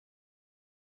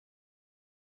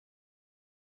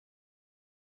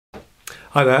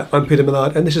Hi there, I'm Peter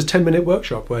Millard, and this is 10 Minute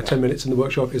Workshop, where 10 minutes in the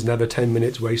workshop is never 10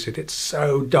 minutes wasted. It's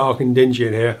so dark and dingy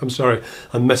in here. I'm sorry,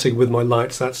 I'm messing with my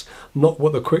lights. That's not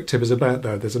what the quick tip is about,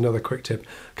 though. There's another quick tip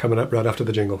coming up right after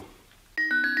the jingle.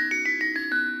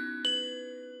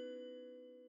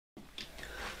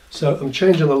 So I'm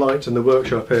changing the lights in the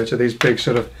workshop here to these big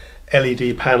sort of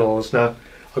LED panels. Now,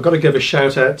 I've got to give a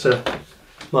shout out to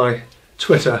my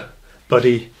Twitter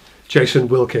buddy, Jason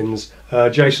Wilkins.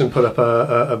 Jason put up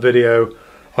a video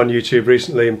on YouTube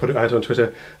recently and put it out on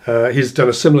Twitter. He's done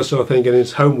a similar sort of thing in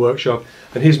his home workshop,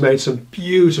 and he's made some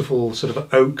beautiful sort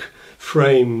of oak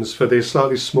frames for these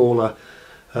slightly smaller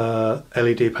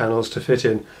LED panels to fit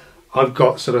in. I've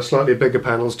got sort of slightly bigger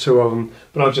panels, 2 of them,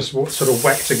 but I've just sort of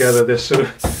whacked together this sort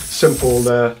of simple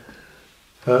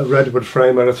redwood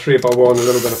frame out of 3x1, a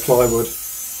little bit of plywood,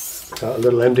 a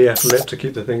little MDF lip to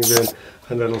keep the things in,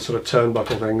 and little sort of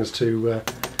turnbuckle things to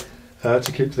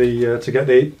keep to get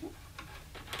the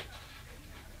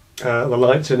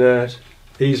lights in there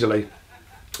easily.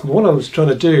 And what I was trying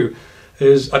to do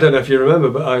is, I don't know if you remember,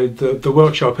 but the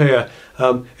workshop here,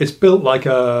 it's built like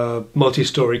a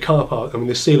multi-storey car park. I mean,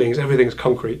 the ceilings, everything's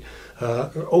concrete,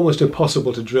 almost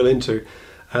impossible to drill into.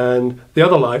 And the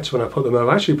other lights, when I put them up,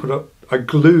 I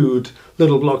glued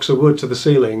little blocks of wood to the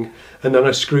ceiling, and then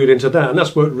I screwed into that, and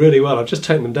that's worked really well. I've just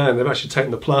taken them down. They've actually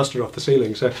taken the plaster off the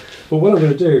ceiling. So, but what I'm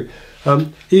going to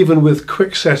do, even with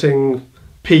quick setting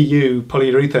PU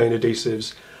polyurethane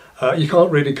adhesives, you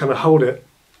can't really kind of hold it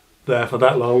there for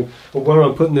that long. But where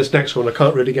I'm putting this next one, I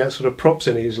can't really get sort of props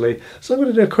in easily. So I'm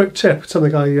going to do a quick tip,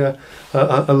 something I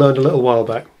learned a little while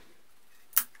back.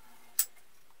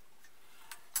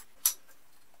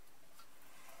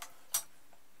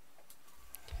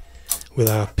 With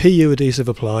our PU adhesive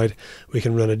applied, we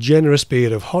can run a generous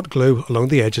bead of hot glue along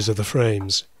the edges of the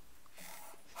frames.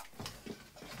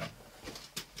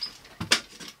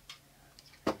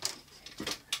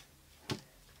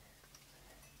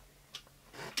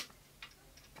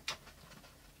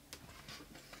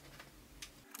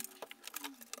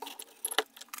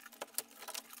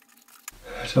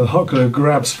 So the hot glue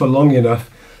grabs for long enough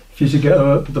for you to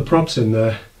get the props in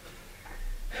there,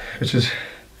 which is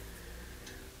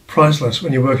priceless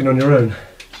when you're working on your own.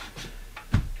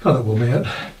 Oh, that warmed me out.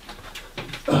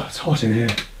 Oh, it's hot in here.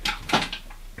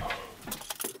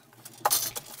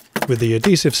 With the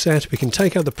adhesive set, we can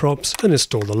take out the props and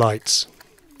install the lights.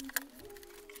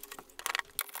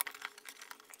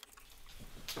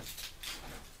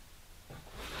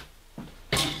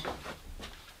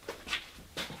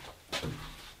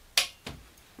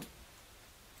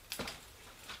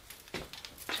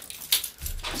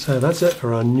 So that's it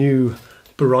for our new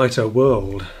brighter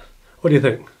world. What do you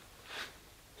think?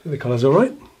 The colour's all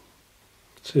right?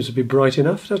 Seems to be bright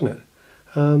enough, doesn't it?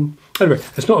 Anyway,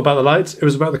 it's not about the lights, it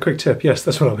was about the quick tip. Yes,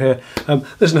 that's what I'm here.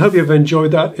 Listen, I hope you've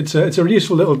enjoyed that. It's a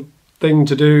useful little thing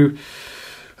to do.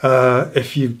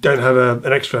 If you don't have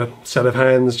an extra set of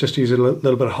hands, just use a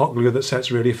little bit of hot glue that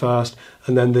sets really fast,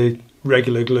 and then the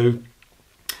regular glue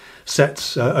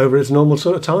sets over its normal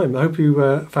sort of time. I hope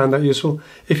you found that useful.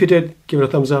 If you did, give it a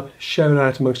thumbs up, share it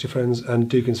out amongst your friends, and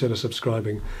do consider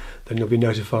subscribing. Then you'll be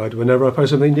notified whenever I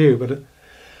post something new. But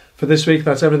for this week,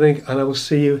 that's everything, and I will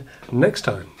see you next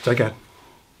time. Take care.